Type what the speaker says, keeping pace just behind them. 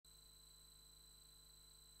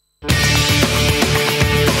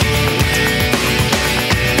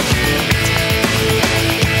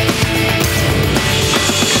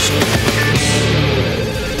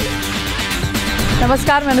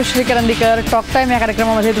नमस्कार, दहानश्री talk time या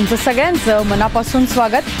कार्यक्रमामध्ये तुमचं सगळ्यांचं मनापासून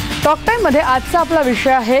स्वागत। टॉक टाइम मध्ये आजचा आपला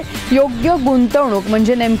विषय आहे योग्य गुंतवणूक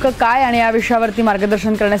म्हणजे नेमकं काय, आणि या विषयावरती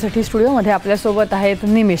मार्गदर्शन करण्यासाठी स्टुडिओमध्ये आपल्या सोबत आहेत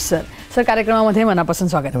निमिष सर। कार्यक्रमामध्ये मनापासून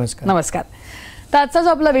स्वागत। नमस्कार। तर आजचा जो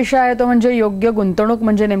आपला विषय आहे तो म्हणजे योग्य गुंतवणूक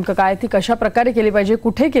म्हणजे नेमकं काय, ती कशा प्रकारे केली पाहिजे,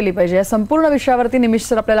 कुठे केली पाहिजे, या संपूर्ण विषयावरती निमिष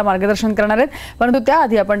सर आपल्याला मार्गदर्शन करणार आहेत। परंतु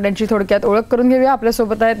त्याआधी आपण त्यांची थोडक्यात ओळख करून घेऊया। आपल्या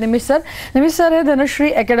सोबत आहेत निमिष सर। निमिष सर हे धनश्री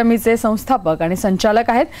अकॅडमीचे संस्थापक आणि संचालक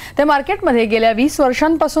आहेत। ते मार्केटमध्ये गेल्या 20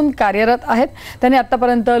 वर्षांपासून कार्यरत आहेत। त्यांनी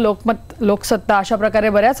आतापर्यंत लोकमत, लोकसत्ता अशा प्रकारे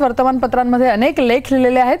बऱ्याच वर्तमानपत्रांमध्ये अनेक लेख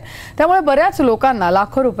लिहिलेले आहेत। त्यामुळे बऱ्याच लोकांना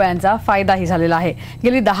लाखो रुपयांचा फायदाही झालेला आहे।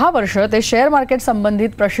 गेली 10 वर्ष ते शेअर मार्केट संबंधित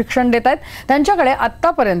प्रशिक्षण देत आहेत। त्यांच्याकडे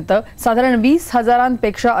आतापर्यंत साधारण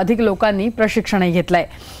 20,000पेक्षा अधिक लोकांनी प्रशिक्षणही घेतलंय।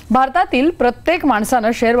 भारतातील प्रत्येक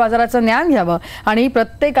माणसानं शेअर बाजाराचं ज्ञान घ्यावं आणि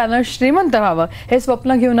प्रत्येकानं श्रीमंत व्हावं हे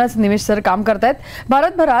स्वप्न घेऊनच निमिष सर काम करतायत।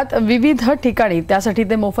 भारतभरात विविध ठिकाणी त्यासाठी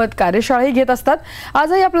ते मोफत कार्यशाळाही घेत असतात।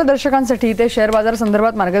 आजही आपल्या दर्शकांसाठी ते शेअर बाजार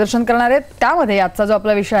संदर्भात मार्गदर्शन करणार आहेत। त्यामध्ये आजचा जो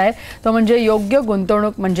आपला विषय आहे तो म्हणजे योग्य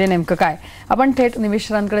गुंतवणूक म्हणजे नेमकं काय। आपण थेट निमिष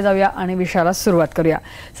सरांकडे जाऊया आणि विषयाला सुरुवात करूया।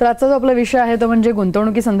 सर, आजचा जो आपला विषय आहे तो म्हणजे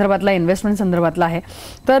गुंतवणुकी संदर्भातला, इन्व्हेस्टमेंट संदर्भातला आहे।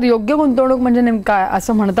 तर योग्य गुंतवणूक म्हणजे नेमकं काय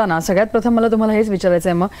असं म्हणताना सगळ्यात प्रथम मला तुम्हाला हेच विचारायचं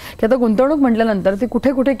आहे मग की आता गुंतवणूक म्हटल्यानंतर ती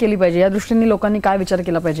कुठे कुठे केली पाहिजे, या दृष्टीने लोकांनी काय विचार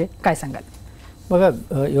केला पाहिजे, काय सांगाल? बघा,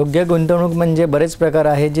 योग्य गुंतवणूक म्हणजे बरेच प्रकार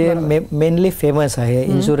आहे जे मेनली फेमस आहे।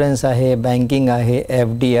 इन्शुरन्स आहे, बँकिंग आहे,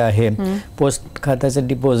 FD आहे, पोस्ट खात्याचं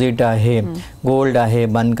डिपॉझिट आहे, गोल्ड आहे,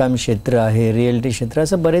 बांधकाम क्षेत्र आहे, रिअल्टी क्षेत्र,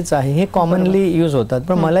 असं बरेच आहे। हे कॉमनली यूज होतात।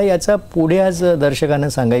 पण मला याचा पुढे आज दर्शकांना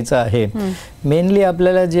सांगायचं आहे। मेनली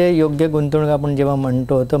आपल्याला जे योग्य गुंतवणूक आपण जेव्हा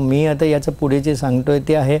म्हणतो, तर मी आता याचं पुढे जे सांगतोय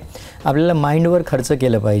ते आहे आपल्याला माइंडवर खर्च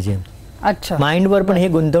केलं पाहिजे। अच्छा, माइंडवर पण हे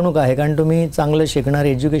गुंतवणूक आहे, कारण तुम्ही चांगलं शिकणार,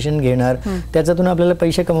 एज्युकेशन घेणार, त्याच्यातून आपल्याला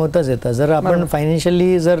पैसे कमवताच येतात। जर आपण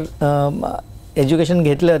फायनान्शियली जर एज्युकेशन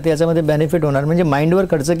घेतलं त्याच्यामध्ये बेनिफिट होणार, म्हणजे माइंडवर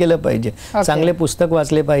खर्च केलं पाहिजे। चांगले पुस्तक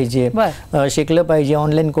वाचले पाहिजे, शिकलं पाहिजे,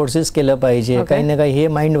 ऑनलाईन कोर्सेस केलं पाहिजे, काही ना काही हे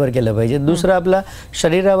माइंडवर केलं पाहिजे। दुसरं आपला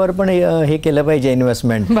शरीरावर पण हे केलं पाहिजे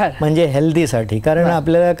इन्व्हेस्टमेंट, म्हणजे हेल्थीसाठी। कारण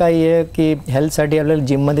आपल्याला काय आहे की हेल्थसाठी आपल्याला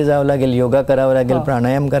जिममध्ये जावं लागेल, योगा करावं लागेल,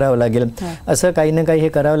 प्राणायाम करावं लागेल, असं काही ना काही हे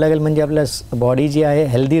करावं लागेल, म्हणजे आपल्या बॉडी जी आहे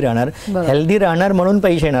हेल्दी राहणार। हेल्दी राहणार म्हणून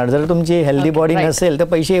पैसे येणार। जर तुमची हेल्दी बॉडी नसेल तर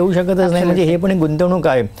पैसे येऊ शकतच नाही। म्हणजे हे पण एक गुंतवणूक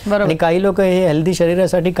आहे। आणि काही लोक हे हेल्दी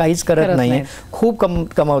शरीरासाठी काहीच करत नाही, खूप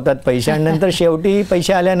कमावतात पैसे आणि नंतर शेवटी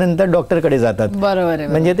पैसे आल्यानंतर डॉक्टरकडे जातात। बरोबर,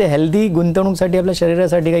 म्हणजे ते हेल्दी गुंतवणूकीसाठी आपल्या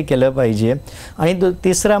शरीरासाठी काही केलं पाहिजे। आणि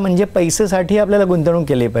तिसरा म्हणजे पैसेसाठी आपल्याला गुंतवणूक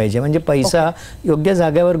केली पाहिजे। म्हणजे पैसा योग्य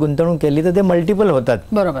जागेवर गुंतवणूक केली तर ते मल्टिपल होतात।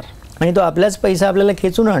 बरोबर, आणि तो आपलाच पैसा आपल्याला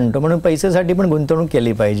खेचून आणतो, म्हणून पैशासाठी पण गुंतवणूक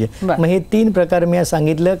केली पाहिजे। मग हे 3 प्रकार मी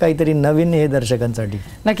सांगितलं, काहीतरी नवीन हे दर्शकांसाठी।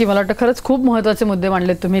 नक्की, मला वाटतं खरंच खूप महत्त्वाचे मुद्दे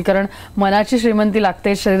मांडलेत तुम्ही, कारण मनाची श्रीमंती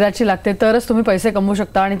लागते, शरीराची लागते, तरच तुम्ही पैसे कमवू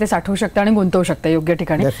शकता आणि ते साठवू शकता आणि गुंतवू शकता योग्य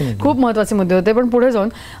ठिकाणी। खूप महत्त्वाचे मुद्दे होते। पण पुढे जाऊन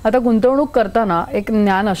आता गुंतवणूक करताना एक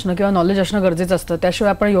ज्ञान असणं किंवा नॉलेज असणं गरजेचं असतं, त्याशिवाय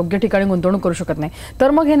आपण योग्य ठिकाणी गुंतवणूक करू शकत नाही।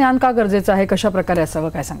 तर मग हे ज्ञान का गरजेचं आहे, कशा प्रकारे असावं,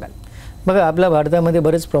 काय सांगाल? बघा, आपल्या भारतामध्ये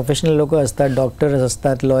बरेच प्रोफेशनल लोक असतात, डॉक्टर्स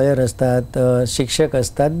असतात, लॉयर असतात, शिक्षक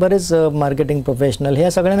असतात, बरेच मार्केटिंग प्रोफेशनल,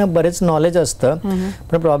 ह्या सगळ्यांना बरेच नॉलेज असतं।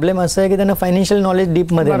 पण प्रॉब्लेम असं आहे की त्यांना फायनान्शियल नॉलेज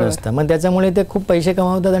डीपमध्ये नसतं, मग त्याच्यामुळे ते खूप पैसे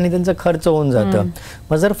कमावतात आणि त्यांचा खर्च होऊन जातं।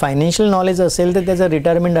 मग जर फायनान्शियल नॉलेज असेल तर त्याचं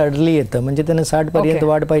रिटायरमेंट अर्ली येतं, म्हणजे त्यांना 60 पर्यंत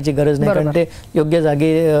वाढ पाहायची गरज नाही, कारण ते योग्य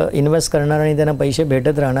जागी इन्व्हेस्ट करणार आणि त्यांना पैसे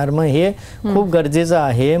भेटत राहणार। मग हे खूप गरजेचं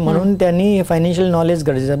आहे, म्हणून त्यांनी फायनान्शियल नॉलेज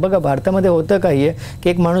गरजेचं आहे। बघा, भारतामध्ये होतं काही आहे की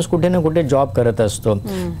एक माणूस कुठे ना कुठे जॉब करत असतो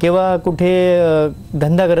किंवा कुठे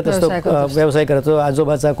धंदा करत असतो, व्यवसाय करतो,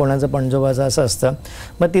 आजोबाचा, कोणाचा पणजोबाचा, असं असतं।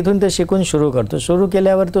 मग तिथून ते शिकून सुरू करतो। सुरू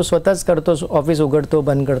केल्यावर तो स्वतःच करतो, ऑफिस उघडतो,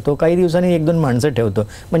 बंद करतो, काही दिवसांनी 1-2 माणसं ठेवतो,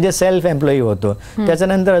 म्हणजे सेल्फ एम्प्लॉई होतो।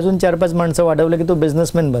 त्याच्यानंतर अजून 4-5 माणसं वाढवलं की तो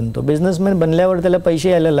बिझनेसमॅन बनतो। बिझनेसमॅन बनल्यावर त्याला पैसे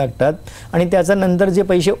यायला लागतात आणि त्याच्यानंतर जे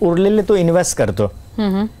पैसे उरलेले तो इन्व्हेस्ट करतो।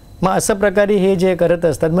 मग असं प्रकारे हे जे करत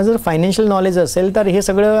असतात। मग जर फायनान्शियल नॉलेज असेल तर हे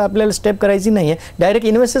सगळं आपल्याला स्टेप करायची नाही आहे, डायरेक्ट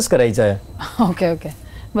इन्व्हेस्टच करायचं आहे। ओके,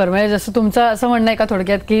 बरं, म्हणजे जसं तुमचं असं म्हणणं आहे का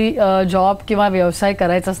थोडक्यात की जॉब किंवा व्यवसाय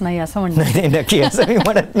करायचाच नाही असं म्हणणं? नाही, नक्की असं मी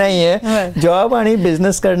म्हणत नाहीये। जॉब आणि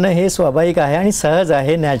बिझनेस करणं हे स्वाभाविक आहे आणि सहज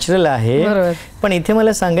आहे, नॅचरल आहे। पण इथे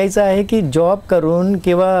मला सांगायचं आहे की जॉब करून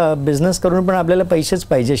किंवा बिझनेस करून पण आपल्याला पैसेच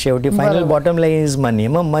पाहिजे शेवटी। फायनल बॉटम लाईन इज मनी।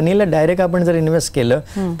 मग मनीला डायरेक्ट आपण जर इन्व्हेस्ट केलं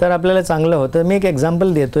तर आपल्याला चांगलं होतं। मी एक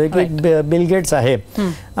एक्झाम्पल देतोय की बिल गेट्स आहे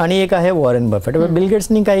आणि एक आहे वॉरेन बफेट। बिल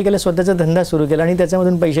गेट्सनी काय केलं, स्वतःचा धंदा सुरू केला आणि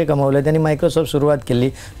त्याच्यामधून पैसे कमवले। त्यांनी मायक्रोसॉफ्ट सुरुवात केली,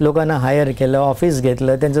 लोकांना हायर केलं, ऑफिस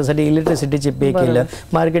घेतलं, त्यांच्यासाठी इलेक्ट्रिसिटीचे पे केलं,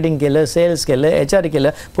 मार्केटिंग केलं, सेल्स केलं, HR केलं,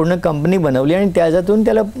 पूर्ण कंपनी बनवली आणि त्याच्यातून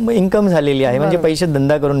त्याला इन्कम झालेली आहे, म्हणजे पैसे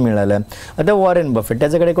धंदा करून मिळाला। आता वॉरेन बफेट,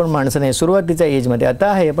 त्याच्याकडे कोण माणसं नाही सुरुवातीच्या एजमध्ये, आता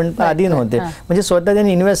आहे पण आधी नव्हते. म्हणजे स्वतः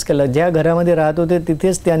त्यांनी इन्व्हेस्ट केलं, ज्या घरामध्ये राहत होते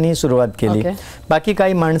तिथेच त्यांनी सुरुवात केली. बाकी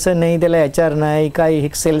काही माणसं नाही, त्याला HR नाही, काही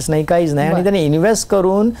सेल्स नाही, काहीच नाही. आणि त्यांनी इन्व्हेस्ट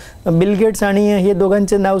करून बिल गेट्स आणि हे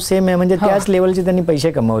दोघांचे नाव सेम आहे, म्हणजे त्याच लेवलचे त्यांनी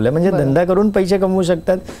पैसे कमवले. म्हणजे धंदा करून पैसे कमवू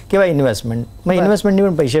शकतात किंवा इन्व्हेस्टमेंट, मग इन्व्हेस्टमेंटनी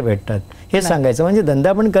पण पैसे भेटतात हे सांगायचं. म्हणजे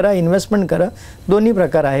धंदा पण करा, इन्व्हेस्टमेंट करा, दोन्ही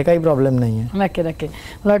प्रकार आहे, काही प्रॉब्लेम नाही आहे. नक्की नक्की.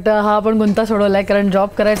 मला वाटतं हा आपण गुंता सोडवलाय, कारण जॉब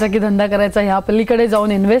करायचा की धंदा करायचा ह्या पलीकडे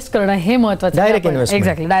जाऊन इन्व्हेस्ट करणं हे महत्त्वाचं. Direct investment.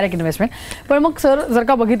 Exactly, direct investment. पण मग सर जर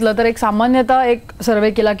का बघितलं तर एक सामान्यतः एक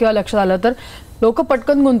सर्वे केला किंवा लक्षात आलं तर लोक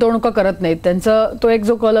पटकन गुंतवणुका करत नाहीत. त्यांचा तो एक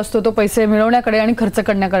जो कल असतो तो पैसे मिळवण्याकडे आणि खर्च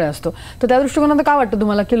करण्याकडे असतो. तर त्या दृष्टिकोनातून काय वाटतं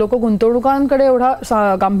तुम्हाला की लोक गुंतवणुकांकडे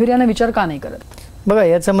एवढा गांभीर्याने विचार का नाही करत? बघा,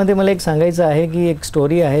 याच्यामध्ये मला एक सांगायचं आहे की एक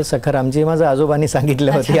स्टोरी आहे सखाराम, जी माझ्या आजोबांनी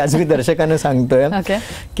सांगितलं होती, आज मी दर्शकांना सांगतोय.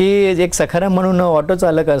 की एक सखाराम म्हणून ऑटो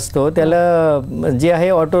चालक असतो, त्याला जे आहे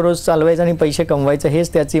ऑटो रोज चालवायचं आणि पैसे कमवायचं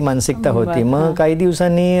हेच त्याची मानसिकता होती. मग काही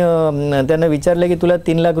दिवसांनी त्यांना विचारलं की तुला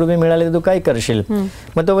 3 लाख रुपये मिळाले तर तू काय करशील?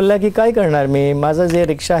 मग तो बोलला की काय करणार मी, माझं जे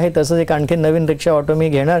रिक्षा आहे तसंच एक आणखी नवीन रिक्षा ऑटो मी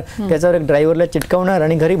घेणार, त्याच्यावर एक ड्रायव्हरला चिटकवणार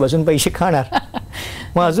आणि घरी बसून पैसे खाणार.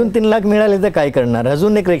 मग अजून 3 लाख मिळाले तर काय करणार,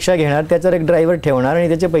 अजून एक रिक्षा घेणार, त्याच्यावर एक ड्रायव्हर ठेवणार आणि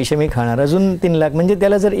त्याचे पैसे मी खाणार, अजून 3 लाख. म्हणजे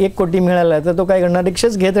त्याला जर 1 कोटी मिळाला तर तो काय करणार,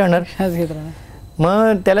 रिक्षाच घेत राहणार.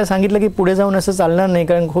 मग त्याला सांगितलं की पुढे जाऊन असं चालणार नाही,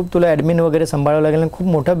 कारण खूप तुला ॲडमिन वगैरे सांभाळावं लागेल, खूप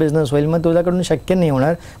मोठा बिझनेस होईल, मग तुझ्याकडून शक्य नाही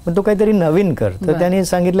होणार, मग तू काहीतरी नवीन कर. तर त्याने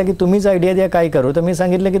सांगितलं की तुम्हीच आयडिया द्या काय करू. तर मी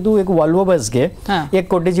सांगितलं की तू एक वॉल्वो बस घे, 1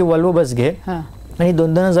 कोटीची वॉल्वो बस घे आणि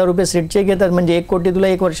 2-2 हजार रुपये सीटचे घेतात, म्हणजे 1 कोटी तुला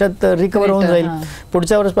 1 वर्षात रिकवर होऊन जाईल.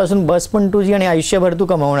 पुढच्या वर्षापासून बस पण तुझी आणि आयुष्यभर तू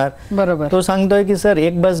कमावणार. बरोबर. तो सांगतोय की सर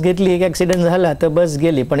एक बस घेतली, एक ऍक्सिडेंट झाला तर बस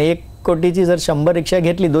गेली, पण 1 कोटीची जर 100 रिक्षा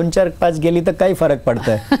घेतली, 2, 4, 5 गेली तर काही फरक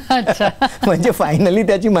पडतोय. म्हणजे फायनली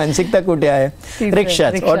त्याची मानसिकता कुठे आहे,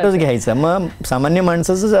 रिक्षाच, ऑटोच घ्यायचा. मग सामान्य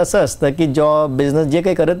माणसाचं असं असतं की जॉब बिझनेस जे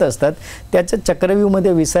काही करत असतात त्याच्या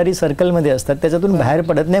चक्रव्यूहमध्ये विसारी सर्कलमध्ये असतात, त्याच्यातून बाहेर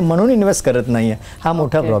पडत नाही, म्हणून इन्व्हेस्ट करत नाहीये. हा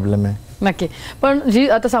मोठा प्रॉब्लेम आहे. नक्की. पण जी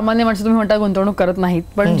आता सामान्य माणसं तुम्ही म्हणता गुंतवणूक करत नाहीत,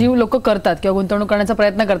 पण जी लोक करतात किंवा गुंतवणूक करण्याचा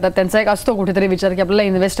प्रयत्न करतात त्यांचा एक असतो कुठेतरी विचार की आपल्याला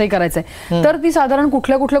इन्व्हेस्टही करायचंय, तर ती साधारण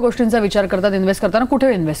कुठल्या कुठल्या गोष्टींचा विचार करतात इन्व्हेस्ट करताना,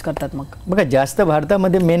 कुठे इन्व्हेस्ट करतात? मग बघा, जास्त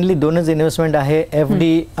भारतामध्ये मेनली 2च इन्व्हेस्टमेंट आहे,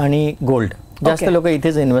 FD आणि गोल्ड. जास्त लोक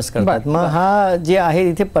इथेच इन्व्हेस्ट करतात. मग हा जे आहे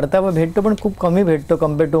इथे परतावा भेटतो पण खूप कमी भेटतो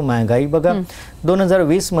कम्पेअर टू महागाई. बघा,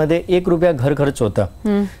 2020 मध्ये 1 रुपया घर खर्च होता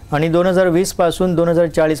आणि 2020 पासून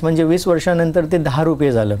 2040 म्हणजे 20 वर्षानंतर ते 10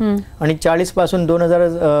 रुपये झालं आणि 40 पासून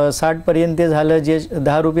 2060 पर्यंत ते झालं, जे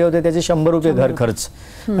 10 रुपये होते त्याचे 100 रुपये घर खर्च.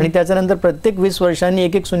 आणि त्याच्यानंतर प्रत्येक 20 वर्षांनी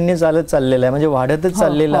 1-1 शून्य चालत चाललेलं आहे, म्हणजे वाढतच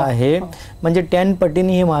चाललेलं आहे. म्हणजे 10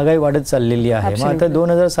 पटीने ही महागाई वाढत चाललेली आहे. मग आता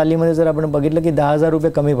 2000 सालीमध्ये जर आपण बघितलं की 10,000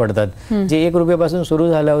 रुपये कमी पडतात, जे 1 रुपयापासून सुरू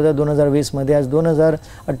झालं होतं 2020 मध्ये, आज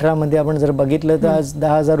 2018 मध्ये आपण जर बघितलं तर आज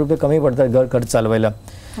 10,000 रुपये कमी पडतात घर खर्च चालवायला.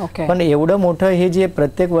 पण एवढं मोठं हे जे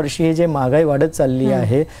प्रत्येक वर्षी हे जे महागाई वाढत चालली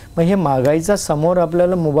आहे, मग हे महागाईचा समोर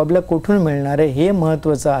आपल्याला मुकाबला कुठून मिळणार आहे हे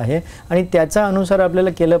महत्त्वाचं आहे आणि त्याच्या अनुसार आपल्याला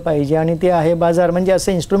केलं पाहिजे. आणि ते आहे बाजार, म्हणजे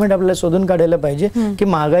असं इन्स्ट्रुमेंट आपल्याला शोधून काढायला पाहिजे की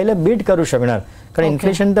महागाईला बीट करू शकणार, कारण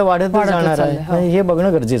इन्फ्लेशन तर वाढत जाणार आहे, हे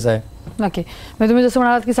बघणं गरजेचं आहे. नक्की. म्हणजे तुम्ही जसं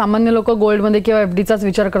म्हणालात की सामान्य लोक गोल्डमध्ये किंवा FDचाच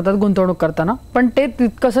विचार करतात गुंतवणूक करताना, पण ते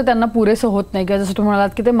तितकंसं त्यांना पुरेसं होत नाही किंवा जसं तुम्ही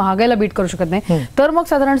म्हणालात की ते महागाईला बीट करू शकत नाही. तर मग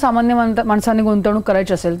साधारण सामान्य माणसाने गुंतवणूक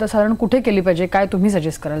करायची असेल तर साधारण कुठे केली पाहिजे, काय तुम्ही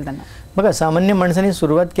सजेस्ट कराल त्यांना? बघा, सामान्य माणसाने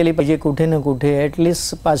सुरुवात केली पाहिजे कुठे ना कुठे,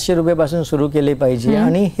 ॲटलिस्ट 500 रुपयापासून सुरू केले पाहिजे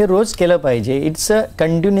आणि हे रोज केलं पाहिजे. It's a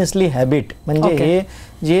continuously habit. म्हणजे हे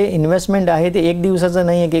जे इन्व्हेस्टमेंट आहे ते 1 दिवसाचं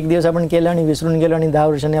नाही, 1 दिवस आपण केलं आणि विसरून गेलो आणि 10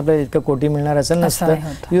 वर्षांनी आपल्याला इतकं कोटी मिळणार असं नसतं.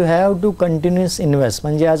 You have to continuous invest.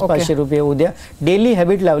 म्हणजे आज 500 रुपये, उद्या डेली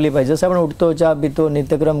हॅबिट लावली पाहिजे. जसं आपण उठतो, चहा पितो,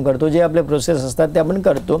 नित्यक्रम करतो, जे आपले प्रोसेस असतात ते आपण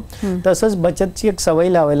करतो, तसंच बचतची एक सवय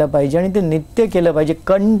लावायला पाहिजे आणि ते नित्य केलं पाहिजे.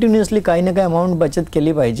 कंटिन्युअसली काही ना काही अमाऊंट बचत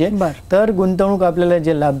केली पाहिजे, तर गुंतवणूक आपल्याला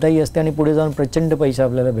जे लाभदायी असते आणि पुढे जाऊन प्रचंड पैसा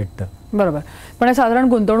आपल्याला भेटतं. बरोबर. पण साधारण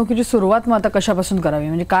गुंतवणुकीची सुरुवात मग आता कशापासून करावी,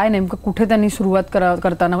 म्हणजे काय नेमकं कुठे त्यांनी सुरुवात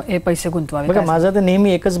करताना हे पैसे गुंतवावे? बघा, माझा तर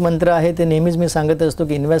नेहमी एकच मंत्र आहे, ते नेहमीच मी सांगत असतो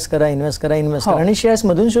की इन्व्हेस्ट करा, इन्व्हेस्ट करा, इन्व्हेस्ट करा आणि शेअर्स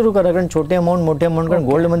मधून सुरू करा. कारण छोटे अमाऊंट, मोठे अमाऊंट, कारण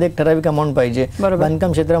गोल्डमध्ये एक ठराविक अमाऊंट पाहिजे,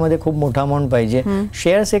 बांधकाम क्षेत्रामध्ये खूप मोठा अमाऊंट पाहिजे.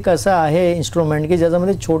 शेअर्स एक असं आहे इन्स्ट्रुमेंट की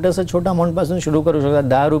ज्याच्यामध्ये छोटं अमाऊंट पासून सुरू करू शकतात.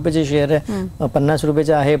 10 रुपयाचे शेअर आहे, 50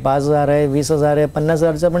 रुपयाचे आहे, 5,000 आहे, 20,000 आहे,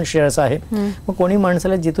 50,000चा पण शेअर्स आहे. मग कोणी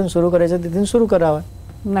माणसाला जिथून सुरू करायचं तिथून सुरू करावं.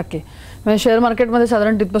 नक्की. म्हणजे शेअर मार्केटमध्ये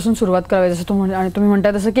साधारण तिथपासून सुरुवात करावी, जसं तुम्ही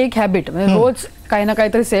म्हणताय तसं की एक हॅबिट, म्हणजे रोज काही ना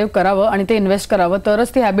काहीतरी सेव्ह करावं आणि ते इन्व्हेस्ट करावं, तरच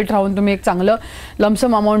ती हॅबिट राहून तुम्ही एक चांगलं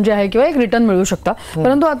लमसम अमाऊंट जे आहे किंवा एक रिटर्न मिळू शकता.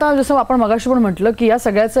 परंतु आता जसं आपण मगाशी पण म्हटलं की या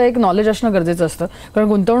सगळ्याचं एक नॉलेज असणं गरजेचं असतं, कारण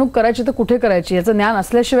गुंतवणूक करायची तर कुठे करायची याचं ज्ञान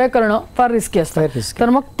असल्याशिवाय करणं फार रिस्की असतं. तर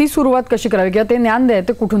मग ती सुरुवात कशी करावी किंवा ते ज्ञान द्यायचं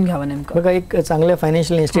ते कुठून घ्यावं नेमकं? बघा, एक चांगल्या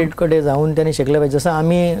फायनान्शियल इन्स्टिट्यूटकडे जाऊन त्यांनी शिकलं पाहिजे. जसं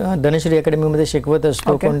आम्ही धनश्री अकॅडमीमध्ये शिकवत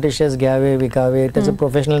असतो, कोणते शेअर्स घ्यावे विकावे त्याचं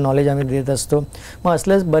प्रोफेशनल नॉलेज आम्ही देत असतो. मग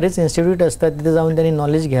असलेच बरेच इन्स्टिट्यूट असतात, तिथे जाऊन त्यांनी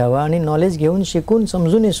नॉलेज घ्यावं आणि नॉलेज घेऊन शिकून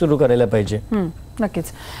समजून हे सुरू करायला पाहिजे. नक्कीच.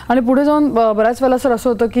 आणि पुढे जाऊन बऱ्याच वेळेला सर असं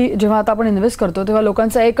होतं की जेव्हा आता आपण इन्व्हेस्ट करतो तेव्हा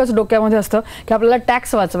लोकांचं एकच डोक्यामध्ये असतं की आपल्याला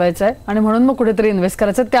टॅक्स वाचवायचा आहे आणि म्हणून मग कुठेतरी इन्व्हेस्ट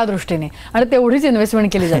करायचं त्या दृष्टीने, आणि तेवढीच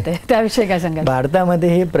इन्व्हेस्टमेंट केली जाते. त्याविषयी काय सांगाल? भारतामध्ये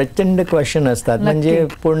हे प्रचंड क्वेश्चन असतात, म्हणजे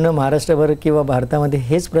पूर्ण महाराष्ट्रभर किंवा भारतामध्ये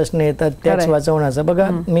हेच प्रश्न येतात टॅक्स वाचवण्याचा. बघा,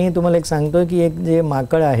 मी तुम्हाला एक सांगतो की एक जे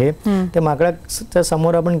माकड आहे त्या माकडाच्या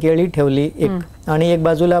समोर आपण केळी ठेवली एक, आणि एक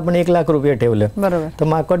बाजूला आपण 1 लाख रुपये ठेवलं, बरोबर, तर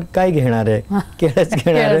माकड काय घेणार आहे?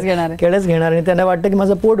 केळच घेणार आणि त्यांना वाटतं की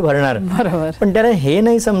माझं पोट भरणार. बरोबर. पण त्याला हे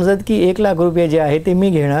नाही समजत की 1 लाख रुपये जे आहे ते मी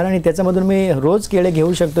घेणार आणि त्याच्यामधून मी रोज केळे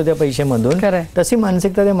घेऊ शकतो त्या पैशामधून. तशी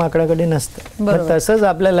मानसिकता त्या माकडाकडे नसते. तसंच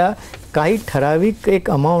आपल्याला काही ठराविक एक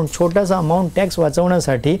अमाऊंट, छोटासा अमाऊंट टॅक्स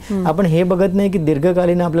वाचवण्यासाठी आपण हे बघत नाही की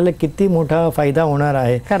दीर्घकालीन आपल्याला किती मोठा फायदा होणार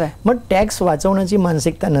आहे. मग टॅक्स वाचवण्याची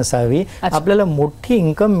मानसिकता नसावी. आपल्याला मोठी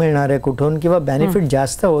इन्कम मिळणार आहे कुठून किंवा बेनिफिट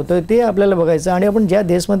जास्त होतोय ते आपल्याला बघायचं. आणि आपण ज्या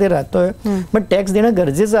देशमध्ये राहतोय मग टॅक्स देणं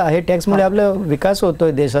गरजेचं आहे. टॅक्समुळे आपला विकास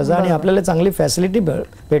होतोय देशाचा आणि आपल्याला चांगली फॅसिलिटी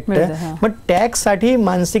भेटते. मग टॅक्स साठी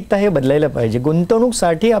मानसिकता हे बदलायला पाहिजे.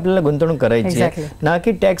 गुंतवणूकसाठी आपल्याला गुंतवणूक करायची ना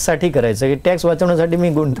की टॅक्स साठी करायचं की टॅक्स वाचवण्यासाठी मी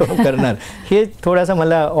गुंतवणूक करणार. हे थोडासा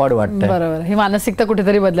मला ऑड वाटतं. बरोबर. ही मानसिकता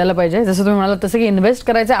कुठेतरी बदलायला पाहिजे. जसं तुम्ही म्हणालात तसं की इन्व्हेस्ट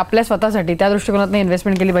करायचं आपल्या स्वतःसाठी, त्या दृष्टिकोनातून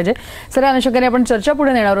इन्व्हेस्टमेंट केली पाहिजे. सर, या अनुषंगाने आपण चर्चा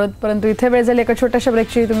पुढे नेणार आहोत, परंतु इथे वेळ झाली एका छोट्याशा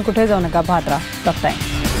ब्रेकची. तुम्ही कुठे जाऊ नका, पाहत राहा टॉक टाइम.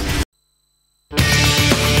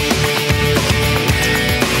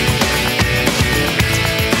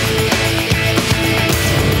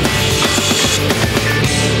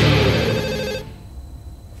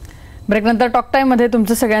 ब्रेकनंतर टॉक टाइम मध्ये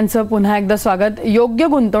तुमचं सगळ्यांचं पुन्हा एकदा स्वागत. योग्य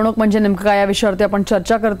गुंतवणूक म्हणजे नेमकं काय या विषयावरती आपण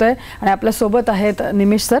चर्चा करतोय आणि आपल्या सोबत आहेत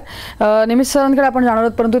निमिष सर. निमिष सरांकडे आपण जाणार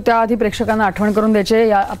आहोत, परंतु त्याआधी प्रेक्षकांना आठवण करून द्यायचे,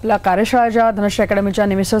 या आपल्या कार्यशाळा ज्या धनश्री अकॅडमीच्या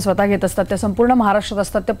निमिष सर स्वतः घेत असतात त्या संपूर्ण महाराष्ट्रात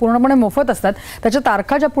असतात, त्या पूर्णपणे मोफत असतात. त्याच्या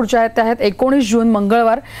तारखा ज्या पुढच्या आहेत त्या आहेत 19 जून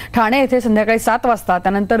मंगळवार ठाणे येथे संध्याकाळी 7 वाजता,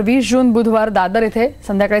 त्यानंतर 20 जून बुधवार दादर येथे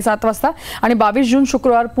संध्याकाळी 7 वाजता आणि 22 जून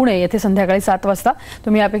शुक्रवार पुणे येथे संध्याकाळी 7 वाजता.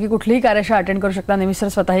 तुम्ही यापैकी कुठलीही कार्यशाळा अटेंड करू शकता. निमिष सर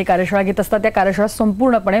स्वतः ही कार्यशाळा घेत असतात, त्या कार्यशाळा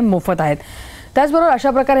संपूर्णपणे मोफत आहेत. त्याचबरोबर अशा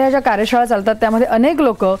प्रकारे ह्या ज्या कार्यशाळा चालतात त्यामध्ये अनेक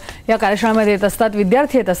लोक या कार्यशाळेमध्ये येत असतात,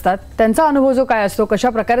 विद्यार्थी येत असतात. त्यांचा अनुभव जो काय असतो, कशा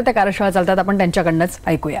प्रकारे त्या कार्यशाळा चालतात, आपण त्यांच्याकडनंच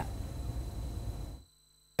ऐकूया.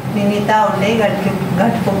 मी नीता आवडे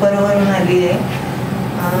घाटकोपरवरून आली आहे.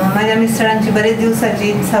 माझ्या मिस्टरांची बरेच दिवसाची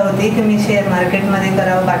इच्छा होती की मी शेअर मार्केटमध्ये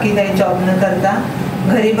करावं, बाकी काही जॉब न करता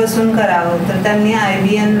घरी बसून करावं. तर त्यांनी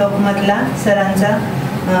IBN लोकमतला सरांचा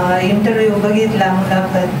इंटरव्ह्यू बघितला,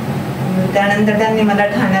 मुलाखत. त्यानंतर त्यांनी मला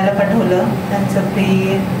ठाण्याला पाठवलं. त्यांचं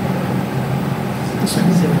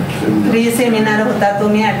फ्री सेमिनार होता, तो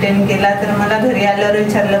मी अटेंड केला. तर मला घरी आल्यावर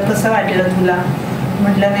विचारलं कसं वाटलं तुला,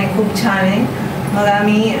 म्हटलं नाही खूप छान आहे. मग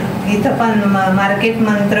आम्ही इथं पण मार्केट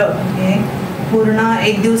मंत्र हे पूर्ण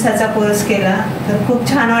 1 दिवसाचा कोर्स केला. तर खूप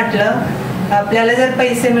छान वाटलं. आपल्याला जर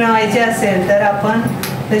पैसे मिळवायचे असेल तर आपण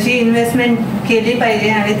तशी इन्व्हेस्टमेंट केली पाहिजे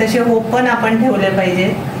आणि तसे होप पण आपण ठेवले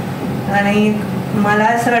पाहिजे. आणि मला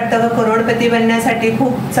असं वाटतं की करोडपती बनण्यासाठी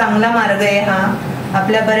खूप चांगला मार्ग आहे हा.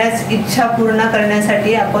 आपल्या बऱ्याच इच्छा पूर्ण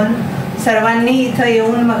करण्यासाठी आपण सर्वांनी इथं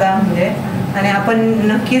येऊन बघा म्हणजे, आणि आपण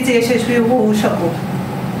नक्कीच यशस्वी होऊ शकू.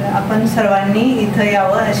 आपण सर्वांनी इथं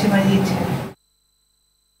यावं अशी माझी इच्छा आहे.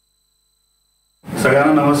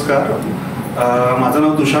 सगळ्यांना नमस्कार. माझं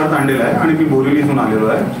नाव तुषार तांडेल आहे आणि मी बोरिवली इथून आलेलो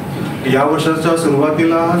आहे. या वर्षाच्या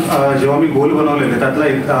सुरुवातीला जेव्हा मी गोल बनवलेले त्यातला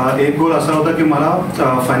एक गोल असा होता की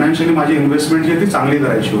मला फायनान्शियली माझी इन्व्हेस्टमेंट जी आहे ती चांगली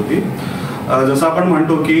करायची होती. जसं आपण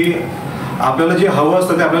म्हणतो की आपल्याला जे हवं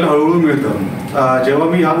असतं ते आपल्याला हळूहळू मिळतं. जेव्हा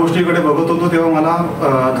मी या गोष्टीकडे बघत होतो तेव्हा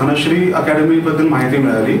मला धनश्री अकॅडमीबद्दल माहिती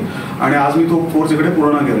मिळाली आणि आज मी तो कोर्स इकडे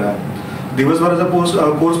पूर्ण केला आहे. दिवसभराचा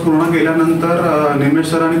कोर्स पूर्ण केल्यानंतर निमेश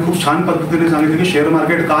सरांनी खूप छान पद्धतीने सांगितलं की शेअर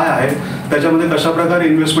मार्केट काय आहे, त्याच्यामध्ये कशा प्रकारे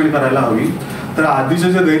इन्व्हेस्टमेंट करायला हवी. तर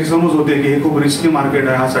आधीचे जे गैरसमज होते की हे खूप रिस्की मार्केट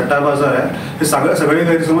आहे, हा सट्टा बाजार आहे, हे सगळे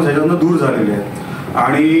गैरसमज ह्याच्यातून दूर झालेले आहेत.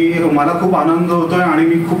 आणि मला खूप आनंद होतोय आणि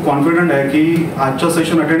मी खूप कॉन्फिडंट आहे की आजचं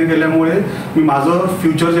सेशन अटेंड केल्यामुळे मी माझं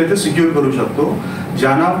फ्युचर जे आहे ते सिक्युअर करू शकतो.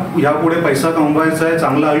 ज्यांना यापुढे पैसा कमवायचा आहे,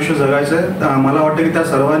 चांगलं आयुष्य जगायचं आहे, मला वाटतं की त्या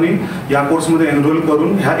सर्वांनी या कोर्समध्ये एनरोल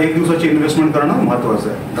करून ह्या 1 दिवसाची इन्व्हेस्टमेंट करणं महत्त्वाचं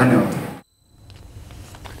आहे. धन्यवाद.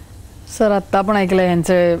 सर आत्ता आपण ऐकलं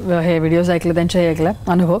यांचे हे व्हिडिओज ऐकले, त्यांचे ऐकले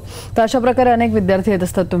अनुभव. तर अशा प्रकारे अनेक विद्यार्थी येत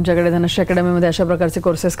असतात तुमच्याकडे, धनश्री अकॅडमीमध्ये अशा प्रकारचे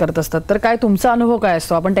कोर्सेस करत असतात. तर काय तुमचा अनुभव काय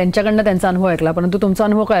असतो? आपण त्यांच्याकडनं त्यांचा अनुभव ऐकला, परंतु तुमचा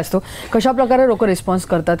अनुभव काय असतो? कशा प्रकारे लोक रिस्पॉन्स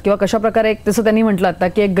करतात किंवा कशा प्रकारे, जसं त्यांनी म्हटलं आता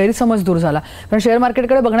की एक गैरसमज दूर झाला, कारण शेअर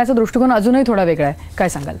मार्केटकडे बघण्याचा दृष्टिकोन अजूनही थोडा वेगळा आहे, काय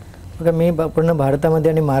सांगाल? बघा, मी पूर्ण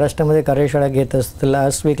भारतामध्ये आणि महाराष्ट्रामध्ये कार्यशाळा घेत असतो.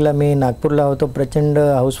 लास्ट वीकला मी नागपूरला होतो, प्रचंड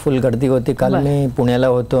हाऊसफुल गर्दी होती. काल मी पुण्याला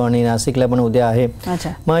होतो आणि नाशिकला पण उद्या आहे.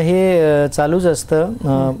 मग हे चालूच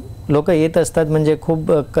असतं, लोक येत असतात, म्हणजे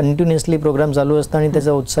खूप कंटिन्युअसली प्रोग्राम चालू असतात आणि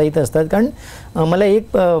त्याचा उत्साहित असतात. कारण मला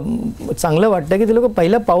एक चांगलं वाटतं की ते लोक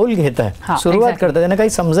पहिलं पाऊल घेत आहे, सुरुवात करतात. त्यांना काही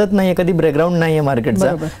समजत नाही, कधी बॅकग्राऊंड नाही आहे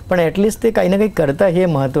मार्केटचा, पण ॲटलिस्ट ते काही ना काही करताय, हे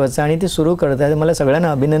महत्त्वाचं. आणि ते सुरू करताय, मला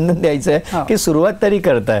सगळ्यांना अभिनंदन द्यायचं आहे की सुरुवात तरी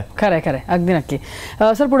करताय. खरं खरं, अगदी नक्की.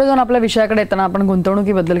 सर पुढे जाऊन आपल्या विषयाकडे येताना आपण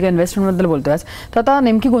गुंतवणुकीबद्दल किंवा इन्व्हेस्टमेंटबद्दल बोलतोय. तर आता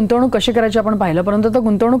नेमकी गुंतवणूक कशी करायची आपण पाहिलं, परंतु आता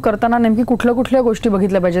गुंतवणूक करताना नेमकी कुठल्या गोष्टी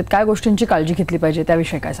बघितल्या पाहिजेत, काय गोष्टींची काळजी घेतली पाहिजे,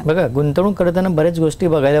 त्याविषयी काय सांगा? बघा, गुंतवणूक करताना बऱ्याच गोष्टी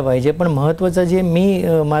बघायला पाहिजे, पण महत्त्वाचं जे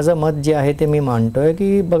माझं मत जे आहे ते मी मांडतोय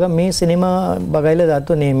की बघा, मी सिनेमा बघायला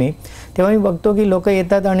जातो नेहमी, तेव्हा मी बघतो की लोक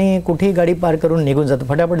येतात आणि कुठेही गाडी पार्क करून निघून जातात,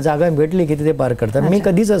 फटाफट जागा भेटली की तिथे पार्क करतात. मी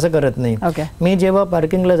कधीच असं करत नाही. मी जेव्हा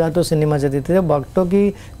पार्किंगला जातो सिनेमाच्या तिथे बघतो की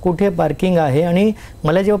कुठे पार्किंग आहे आणि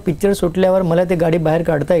मला जेव्हा पिक्चर सुटल्यावर मला ते गाडी बाहेर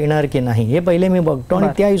काढता येणार की नाही हे पहिले मी बघतो आणि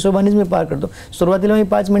त्या हिशोबानेच मी पार्क करतो. सुरुवातीला मी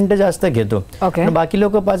 5 मिनिटं जास्त घेतो, बाकी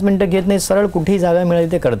लोक 5 मिनिटं घेत नाही, सरळ कुठेही जागा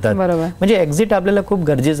मिळेल ते करतात. म्हणजे एक्झिट आपल्याला खूप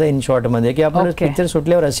गरजेचं आहे इन शॉर्ट मध्ये, की आपल्याला पिक्चर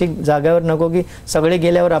सुटल्यावर अशी जागेवर नको की सगळे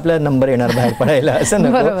गेल्यावर आपल्याला नंबर येणार बाहेर पडायला, असं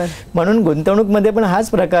नको. म्हणून गुंतवणूक मध्ये पण हाच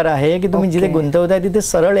प्रकार आहे की तुम्ही जिथे गुंतवताय तिथे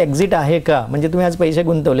सरळ एक्झिट आहे का, म्हणजे तुम्ही आज पैसे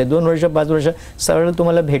गुंतवले 2 वर्ष 5 वर्ष सरळ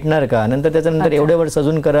तुम्हाला भेटणार का, नंतर त्याच्यानंतर एवढे वर्ष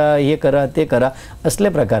अजून करा, हे करा ते करा, असले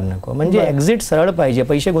प्रकार नको. म्हणजे एक्झिट सरळ पाहिजे.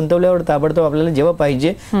 पैसे गुंतवल्यावर ताबडतोब आपल्याला जेव्हा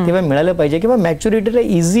पाहिजे तेव्हा मिळालं पाहिजे किंवा मॅच्युरिटीला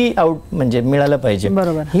इझी आउट म्हणजे मिळालं पाहिजे,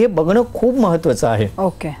 हे बघणं खूप महत्त्वाचं आहे.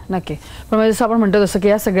 ओके, नक्की. पण जसं आपण म्हणतो तसं की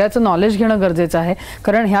या सगळ्याचं नॉलेज घेणं गरजेचं आहे,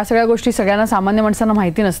 कारण ह्या सगळ्या गोष्टी सगळ्यांना, सामान्य माणसांना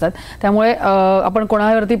माहिती नसतात. त्यामुळे आपण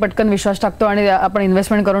कोणावरती पटकन विश्वास टाकतो आणि आपण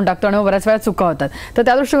इन्व्हेस्टमेंट करून टाकतो आणि बऱ्याच वेळा चुका होतात. तर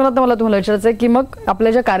त्या दृष्टिकोनातून मला तुम्हाला विचारायचं आहे की मग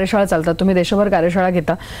आपल्या ज्या कार्यशाळा चालतात, तुम्ही देशभर कार्यशाळा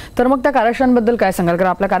घेता, तर मग त्या कार्यशाळांबद्दल काय सांगाल? कारण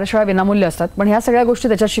आपल्या कार्यशाळा विनामूल्य असतात, पण ह्या सगळ्या गोष्टी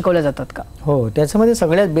त्याच्यात शिकवल्या जातात का? हो, त्याच्यामध्ये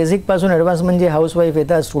सगळ्यात बेसिक पासून ॲडव्हान्स म्हणजे हाऊसवाईफ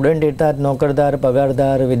येतात, स्टुडंट येतात, नोकरदार,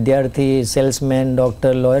 पगारदार, विद्यार्थी, सेल्समॅन,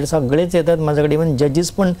 डॉक्टर, लॉयर सगळेच येतात माझ्याकडे. इव्हन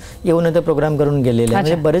जजेस पण येऊन इथे प्रोग्राम करून गेलेले.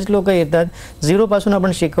 म्हणजे बरेच लोक येतात, झिरो पासून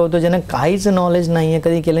आपण शिकवतो, ज्यांना काहीच नॉलेज नाहीये,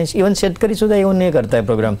 कधी केलं. इव्हन शेतकरी सुद्धा येऊन नाही करताय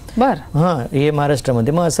प्रोग्राम. हे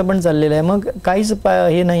महाराष्ट्रामध्ये मग असं पण चाललेलं आहे. मग काहीच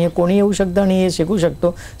हे नाहीये, कोणी येऊ शकतं आणि हे शिकू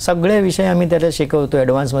शकतो. सगळे विषय आम्ही त्याला शिकवतो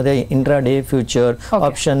ॲडव्हान्समध्ये. इंट्राडे, फ्युचर,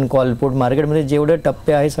 ऑप्शन, कॉलपुट, मार्केटमध्ये जेवढे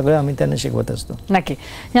टप्पे आहे सगळं आम्ही त्यांना शिकवत असतो. नक्की.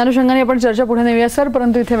 या अनुषंगाने आपण चर्चा पुढे नेऊया सर,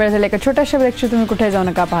 परंतु इथे वेळ झाली एका छोट्याशा ब्रेकची. तुम्ही कुठे जाऊ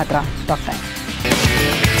नका, पाहत राहा टॉक टाइम.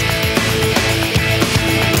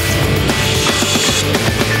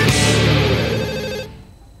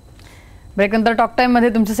 ब्रेकनंतर टॉक टाइम मध्ये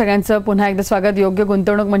तुमचं सगळ्यांचं पुन्हा एकदा स्वागत. योग्य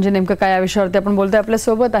गुंतवणूक म्हणजे नेमकं काय या विषयावरती आपण बोलतोय. आपल्या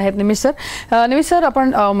सोबत आहेत निमिष सर. निमिष सर,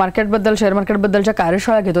 आपण मार्केटबद्दल, शेअर मार्केटबद्दलच्या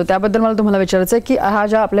कार्यशाळा घेतो, त्याबद्दल मला तुम्हाला विचारायचं आहे की हा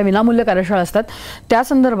ज्या आपल्या विनामूल्य कार्यशाळा असतात त्या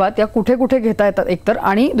संदर्भात या कुठे कुठे घेता येतात एकतर,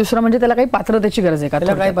 आणि दुसरं म्हणजे त्याला काही पात्रतेची गरज आहे का?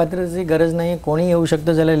 त्याला काही पात्रतेची गरज नाही, कोणी येऊ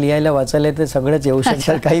शकतो. ज्याला लिहायला वाचायला ते सगळेच येऊ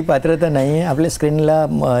शकतात, काही पात्रता नाही आहे. आपल्या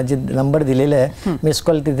स्क्रीनला जे नंबर दिलेला आहे, मिस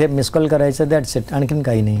कॉल, तिथे मिस कॉल करायचं, दॅट्स इट, आणखीन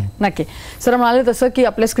काही नाही. नक्की. सर म्हणाले तसं की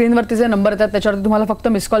आपल्या स्क्रीनवरती जे नंबर येतात त्याच्यावरती तुम्हाला फक्त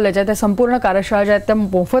मिस कॉल द्यायचा आहे. त्या संपूर्ण कार्यशाळा ज्या आहेत त्या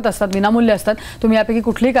मोफत असतात, विनामूल्य असतात. तुम्ही यापैकी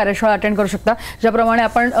कुठलीही कार्यशाळा अटेंड करू शकता. ज्याप्रमाणे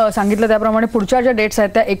आपण सांगितलं त्याप्रमाणे पुढच्या ज्या डेट्स आहेत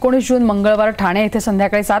त्या 19 जून मंगळवार ठाणे इथे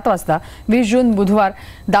संध्याकाळी 7 वाजता, 20 जून बुधवार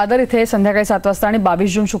दादर इथे संध्याकाळी 7 वाजता आणि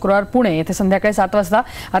 22 जून शुक्रवार पुणे इथे संध्याकाळी 7 वाजता.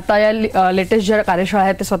 आता या लेटेस्ट ज्या कार्यशाळा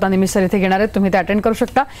आहेत ते स्वतः निमिष सर इथे घेणार आहेत. तुम्ही ते अटेंड करू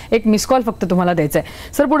शकता. एक मिस कॉल फक्त तुम्हाला द्यायचा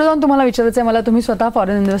आहे. सर पुढे जाऊन तुम्हाला विचारायचं आहे मला, तुम्ही स्वतः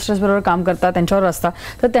फॉरेन इन्व्हेस्टर्स बरोबर काम करता, त्यांच्यावर असता,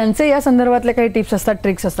 तर त्यांचे या संदर्भातले काही टिप्स असतात,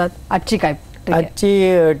 ट्रिक्स असतात, आजची काय?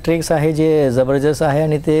 आजची ट्रिक्स आहे जे जबरदस्त आहे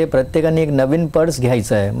आणि ते प्रत्येकाने एक नवीन पर्स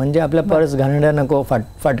घ्यायचा आहे. म्हणजे आपला पर्स घाणेरडा नको,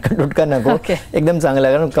 फाटका तुटका नको, एकदम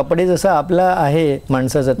चांगला. कारण कपडे जसं आपला आहे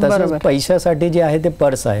माणसाचं, तसं पैशासाठी जे आहे ते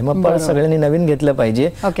पर्स आहे. मग पर्स सगळ्यांनी नवीन घेतलं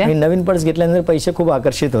पाहिजे आणि नवीन पर्स घेतल्यानंतर पैसे खूप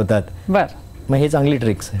आकर्षित होतात. बरं, मग हे चांगली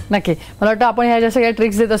ट्रिक्स आहे. नक्की. मला वाटतं आपण ह्या ज्या सगळ्या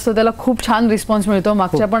ट्रिक्स देत असतो त्याला खूप छान रिस्पॉन्स मिळतो.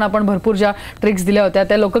 मागच्या पण आपण भरपूर ज्या ट्रिक्स दिल्या होत्या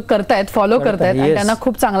त्या लोक करतायत, फॉलो करतायत आणि त्यांना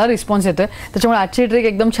खूप चांगला रिस्पॉन्स येतोय. त्याच्यामुळे आजची ट्रिक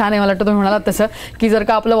एकदम छान आहे. मला वाटतं तुम्ही म्हणालात तसं की जर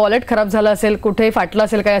का आपलं वॉलेट खराब झालं असेल, कुठे फाटलं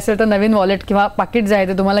असेल, काय असेल, तर नवीन वॉलेट किंवा पाकिट जे आहे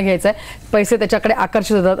ते तुम्हाला घ्यायचं आहे. पैसे त्याच्याकडे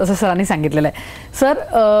आकर्षित होतात असं सरांनी सांगितलेलं आहे. सर,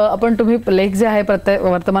 आपण तुम्ही लेख जे आहे प्रत्येक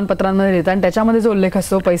वर्तमानपत्रांमध्ये लिहिता आणि त्याच्यामध्ये जो उल्लेख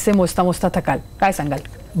असतो पैसे मोजता मोजता थकाल, काय सांगाल?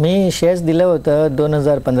 मी शेअर्स दिलं होतं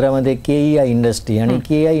 2015 KEI इंडस्ट्री, आणि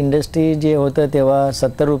KEI इंडस्ट्री जे होतं तेव्हा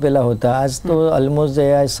 70 रुपयाला होता. आज तो ऑलमोस्ट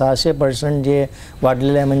जे आहे 600% जे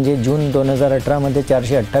वाढलेलं आहे. म्हणजे जून 2018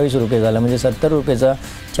 428 रुपये झाला. म्हणजे 70 रुपयाचा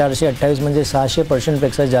 428 म्हणजे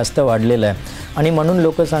 600% जास्त वाढलेला आहे. आणि म्हणून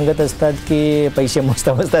लोक सांगत असतात की पैसे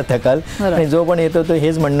मोजता मोजता थकाल, आणि जो पण येतो तो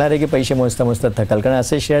हेच म्हणणार आहे की पैसे मोजता मोजता थकाल. कारण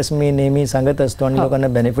असे शेअर्स मी नेहमी सांगत असतो आणि लोकांना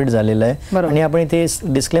बेनिफिट झालेलं आहे. आणि आपण इथे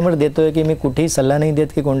डिस्क्लेमर देतोय की मी कुठेही सल्ला नाही देत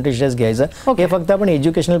की कोणते शेअर्स घ्यायचं. हे फक्त आपण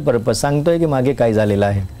एज्युकेशनल पर्पज सांगतोय की मागे काय झालेलं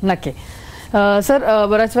आहे. नक्की. सर,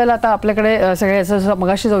 बऱ्याच वेळेला आता आपल्याकडे सगळे असं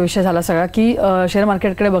मगाशी जो विषय झाला सगळा की शेअर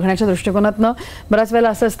मार्केटकडे बघण्याच्या दृष्टिकोनातनं बऱ्याच वेळेला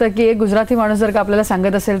असं असतं की एक गुजराती माणूस जर का आपल्याला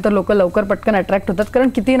सांगत असेल तर लोक लवकर पटकन अट्रॅक्ट होतात, कारण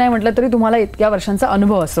किती नाही म्हटलं तरी तुम्हाला इतक्या वर्षांचा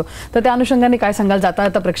अनुभव असतो. तर त्या अनुषंगाने काय सांगाल जाता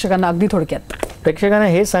आता प्रेक्षकांना अगदी थोडक्यात? प्रेक्षकांना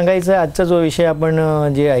हे सांगायचं आहे, आजचा जो विषय आपण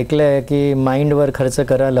जे ऐकलं आहे की माइंडवर खर्च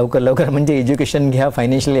करा लवकर लवकर, म्हणजे एज्युकेशन घ्या,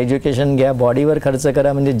 फायनान्शियल एज्युकेशन घ्या. बॉडीवर खर्च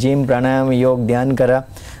करा म्हणजे जिम, प्राणायाम, योग, ध्यान करा.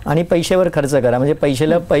 आणि पैशावर खर्च करा म्हणजे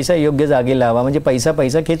पैसा योग्य जागी लावा, म्हणजे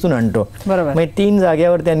पैसा खेचून आणतो. म्हणजे 3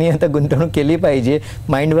 जाग्यावर त्यांनी आता गुंतवणूक केली पाहिजे.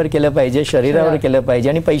 माइंडवर केलं पाहिजे, शरीरावर केलं पाहिजे,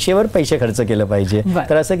 आणि पैशावर पैसे खर्च केलं पाहिजे.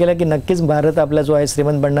 तर असं केलं की नक्कीच भारत आपला जो आहे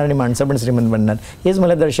श्रीमंत बनणार आणि माणसं पण श्रीमंत बनणार. हेच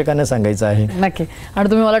मला दर्शकांना सांगायचं आहे. नक्की. आणि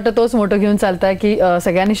तुम्ही मला वाटतं तोच मोठं घेऊन चालताय की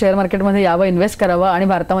सगळ्यांनी शेअर मार्केटमध्ये यावं, इन्व्हेस्ट करावं आणि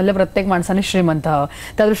भारतामधल्या प्रत्येक माणसाने श्रीमंत व्हावं.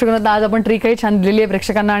 त्या दृष्टिकोनात आज आपण ट्रिकही छान दिलेली आहे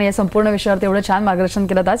प्रेक्षकांना, आणि या संपूर्ण विषयावर तेवढं छान मार्गदर्शन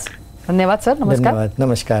केलं आज. धन्यवाद सर. नमस्कार.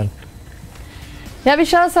 नमस्कार. या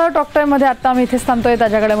विषयासह टॉक टाइम मध्ये आता आम्ही इथेच थांबतोय.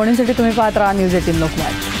 त्याच्याकडे म्हणण्यासाठी तुम्ही पाहत राहा न्यूज 18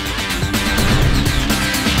 लोकमत.